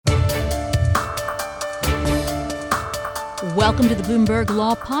Welcome to the Bloomberg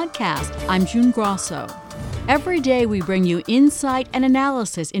Law Podcast. I'm June Grosso. Every day we bring you insight and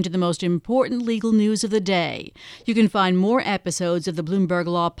analysis into the most important legal news of the day. You can find more episodes of the Bloomberg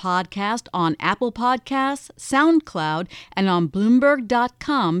Law Podcast on Apple Podcasts, SoundCloud, and on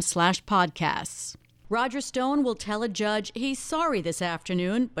Bloomberg.com/podcasts. Roger Stone will tell a judge he's sorry this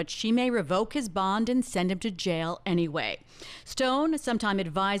afternoon, but she may revoke his bond and send him to jail anyway. Stone, a sometime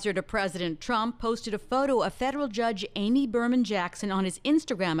advisor to President Trump, posted a photo of federal judge Amy Berman Jackson on his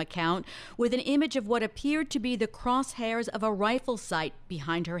Instagram account with an image of what appeared to be the crosshairs of a rifle sight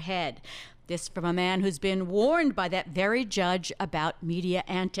behind her head. This from a man who's been warned by that very judge about media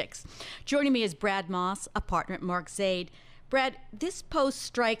antics. Joining me is Brad Moss, a partner at Mark Zaid. Brad, this post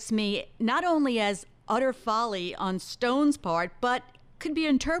strikes me not only as utter folly on Stone's part, but could be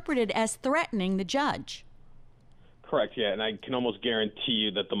interpreted as threatening the judge. Correct, yeah, and I can almost guarantee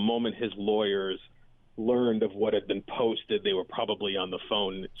you that the moment his lawyers learned of what had been posted, they were probably on the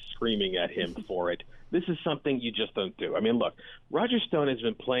phone screaming at him for it. This is something you just don't do. I mean, look, Roger Stone has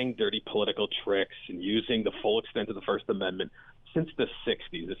been playing dirty political tricks and using the full extent of the First Amendment since the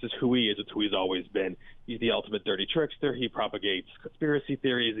 60s. This is who he is. It's who he's always been. He's the ultimate dirty trickster. He propagates conspiracy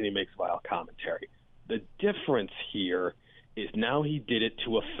theories, and he makes vile commentary. The difference here is now he did it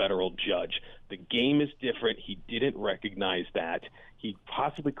to a federal judge. The game is different. He didn't recognize that. He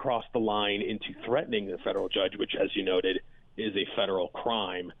possibly crossed the line into threatening the federal judge, which, as you noted, is a federal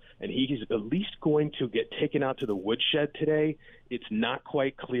crime. And he's at least going to get taken out to the woodshed today. It's not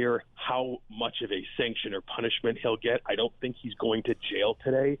quite clear how much of a sanction or punishment he'll get. I don't think he's going to jail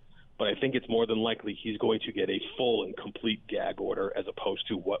today, but I think it's more than likely he's going to get a full and complete gag order as opposed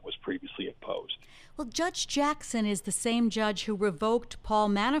to what was previously imposed. Well, Judge Jackson is the same judge who revoked Paul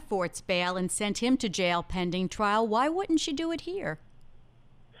Manafort's bail and sent him to jail pending trial. Why wouldn't she do it here?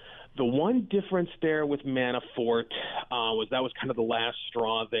 The one difference there with Manafort was that was kind of the last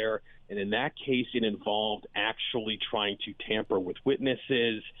straw there. And in that case, it involved actually trying to tamper with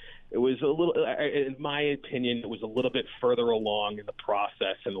witnesses. It was a little, in my opinion, it was a little bit further along in the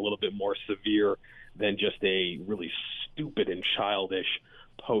process and a little bit more severe than just a really stupid and childish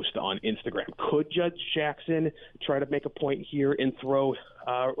post on Instagram. Could Judge Jackson try to make a point here and throw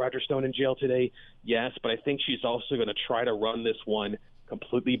Roger Stone in jail today? Yes, but I think she's also going to try to run this one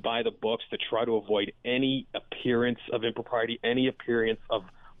completely by the books to try to avoid any appearance of impropriety, any appearance of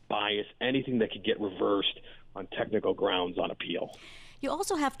bias, anything that could get reversed on technical grounds on appeal. You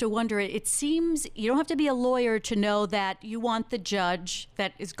also have to wonder, it seems you don't have to be a lawyer to know that you want the judge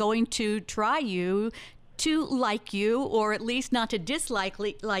that is going to try you to like you, or at least not to dislike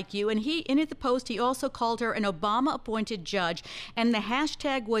like you. And he, in the post, he also called her an Obama-appointed judge, and the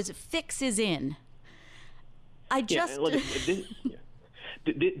hashtag was #FixIsIn.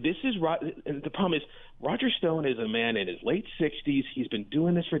 This is and the problem is Roger Stone is a man in his late 60s. He's been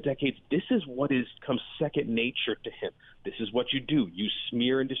doing this for decades. This is what has come second nature to him. This is what you do. You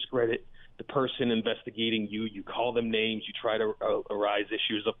smear and discredit the person investigating you. You call them names. You try to arise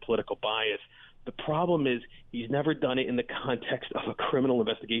issues of political bias. The problem is he's never done it in the context of a criminal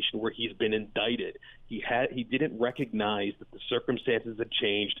investigation where he's been indicted. He didn't recognize that the circumstances had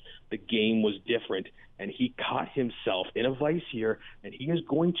changed. The game was different, and he caught himself in a vice here, and he is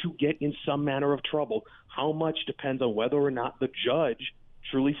going to get in some manner of trouble. How much depends on whether or not the judge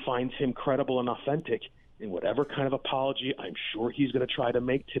truly finds him credible and authentic in whatever kind of apology I'm sure he's going to try to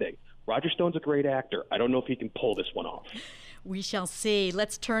make today. Roger Stone's a great actor. I don't know if he can pull this one off. We shall see.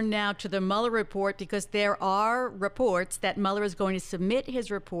 Let's turn now to the Mueller report, because there are reports that Mueller is going to submit his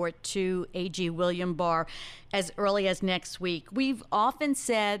report to AG William Barr as early as next week. We've often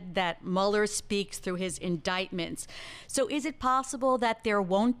said that Mueller speaks through his indictments. So is it possible that there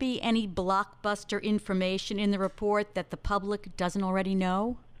won't be any blockbuster information in the report that the public doesn't already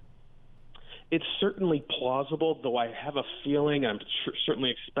know? It's certainly plausible, though I have a feeling, I'm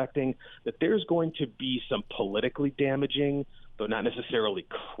certainly expecting, that there's going to be some politically damaging, though not necessarily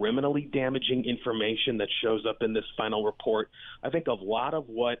criminally damaging information that shows up in this final report. I think a lot of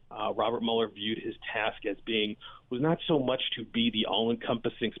what Robert Mueller viewed his task as being was not so much to be the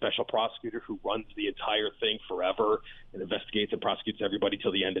all-encompassing special prosecutor who runs the entire thing forever and investigates and prosecutes everybody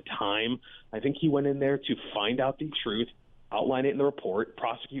till the end of time. I think he went in there to find out the truth, outline it in the report,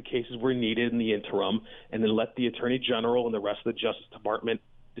 prosecute cases where needed in the interim, and then let the Attorney General and the rest of the Justice Department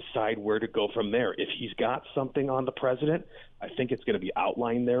decide where to go from there. If he's got something on the president, I think it's going to be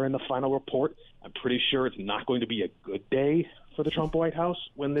outlined there in the final report. I'm pretty sure it's not going to be a good day for the Trump White House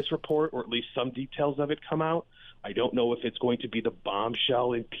when this report, or at least some details of it, come out. I don't know if it's going to be the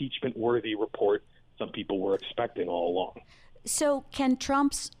bombshell impeachment-worthy report some people were expecting all along. So can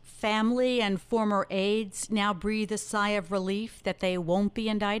Trump's family and former aides now breathe a sigh of relief that they won't be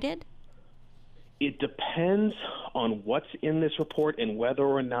indicted? It depends on what's in this report and whether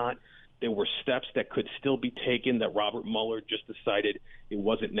or not there were steps that could still be taken that Robert Mueller just decided it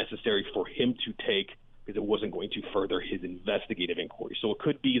wasn't necessary for him to take because it wasn't going to further his investigative inquiry. So it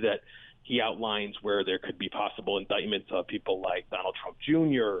could be that he outlines where there could be possible indictments of people like Donald Trump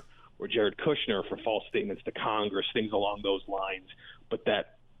Jr. or Jared Kushner for false statements to Congress, things along those lines, but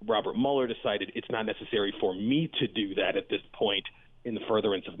that Robert Mueller decided it's not necessary for me to do that at this point in the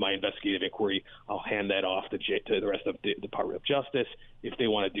furtherance of my investigative inquiry. I'll hand that off to the rest of the Department of Justice. If they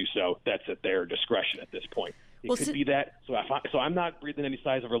want to do so, that's at their discretion at this point. It could be that. So I'm not breathing any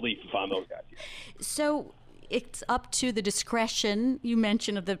sighs of relief if I'm those guys. So it's up to the discretion, you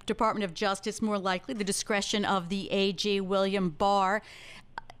mentioned, of the Department of Justice, more likely, the discretion of the AG, William Barr.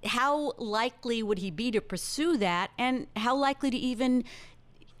 How likely would he be to pursue that, and how likely to even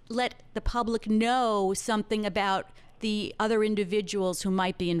let the public know something about the other individuals who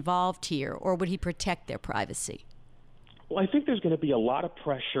might be involved here, or would he protect their privacy? Well, I think there's going to be a lot of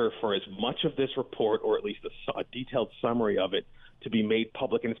pressure for as much of this report, or at least a detailed summary of it, to be made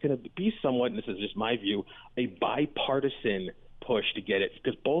public. And it's going to be somewhat, and this is just my view, a bipartisan push to get it,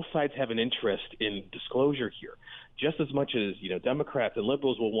 because both sides have an interest in disclosure here. Just as much as, Democrats and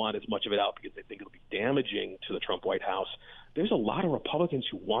liberals will want as much of it out because they think it'll be damaging to the Trump White House, there's a lot of Republicans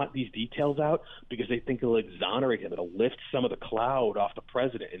who want these details out because they think it'll exonerate him. It'll lift some of the cloud off the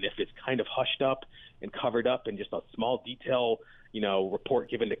president. And if it's kind of hushed up and covered up in just a small detail, report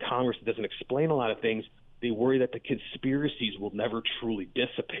given to Congress that doesn't explain a lot of things, they worry that the conspiracies will never truly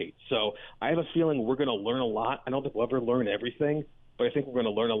dissipate. So I have a feeling we're going to learn a lot. I don't think we'll ever learn everything, but I think we're going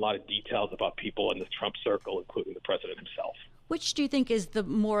to learn a lot of details about people in the Trump circle, including the president himself. Which do you think is the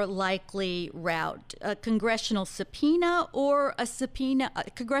more likely route? A congressional subpoena, or a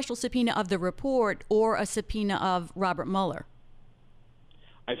congressional subpoena of the report, or a subpoena of Robert Mueller?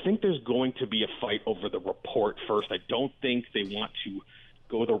 I think there's going to be a fight over the report first. I don't think they want to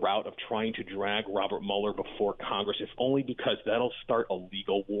go the route of trying to drag Robert Mueller before Congress, if only because that'll start a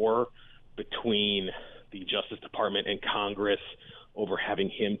legal war between the Justice Department and Congress over having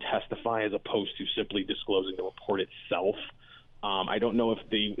him testify as opposed to simply disclosing the report itself. I don't know if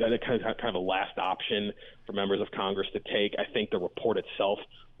that kind of a last option for members of Congress to take. I think the report itself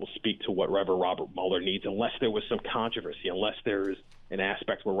will speak to whatever Robert Mueller needs, unless there was some controversy, unless there's an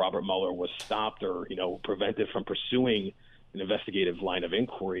aspect where Robert Mueller was stopped or prevented from pursuing an investigative line of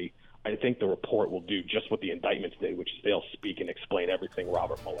inquiry. I think the report will do just what the indictments did, which is they'll speak and explain everything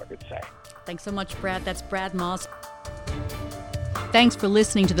Robert Mueller could say. Thanks so much, Brad. That's Brad Moss. Thanks for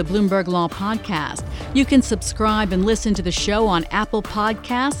listening to the Bloomberg Law Podcast. You can subscribe and listen to the show on Apple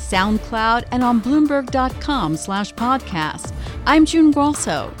Podcasts, SoundCloud, and on Bloomberg.com/podcast. I'm June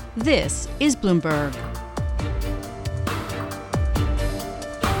Grosso. This is Bloomberg.